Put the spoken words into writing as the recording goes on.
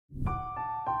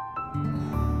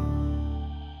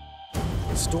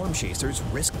Storm chasers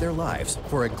risk their lives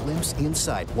for a glimpse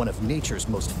inside one of nature's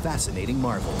most fascinating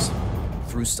marvels.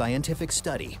 Through scientific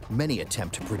study, many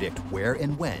attempt to predict where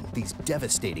and when these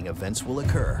devastating events will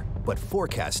occur, but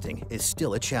forecasting is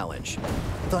still a challenge.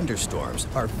 Thunderstorms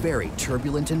are very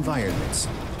turbulent environments.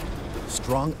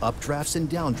 Strong updrafts and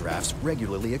downdrafts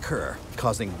regularly occur,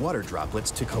 causing water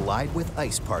droplets to collide with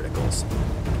ice particles.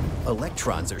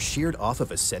 Electrons are sheared off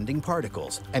of ascending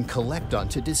particles and collect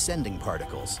onto descending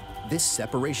particles. This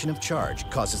separation of charge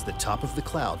causes the top of the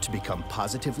cloud to become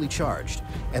positively charged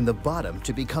and the bottom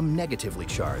to become negatively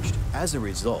charged. As a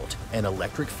result, an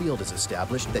electric field is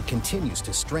established that continues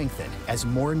to strengthen as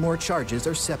more and more charges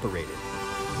are separated.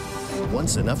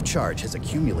 Once enough charge has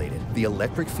accumulated, the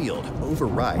electric field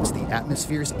overrides the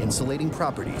atmosphere's insulating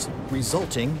properties,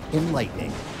 resulting in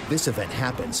lightning. This event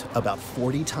happens about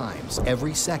 40 times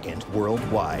every second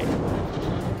worldwide.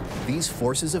 These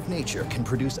forces of nature can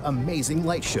produce amazing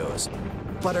light shows,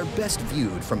 but are best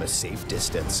viewed from a safe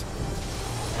distance.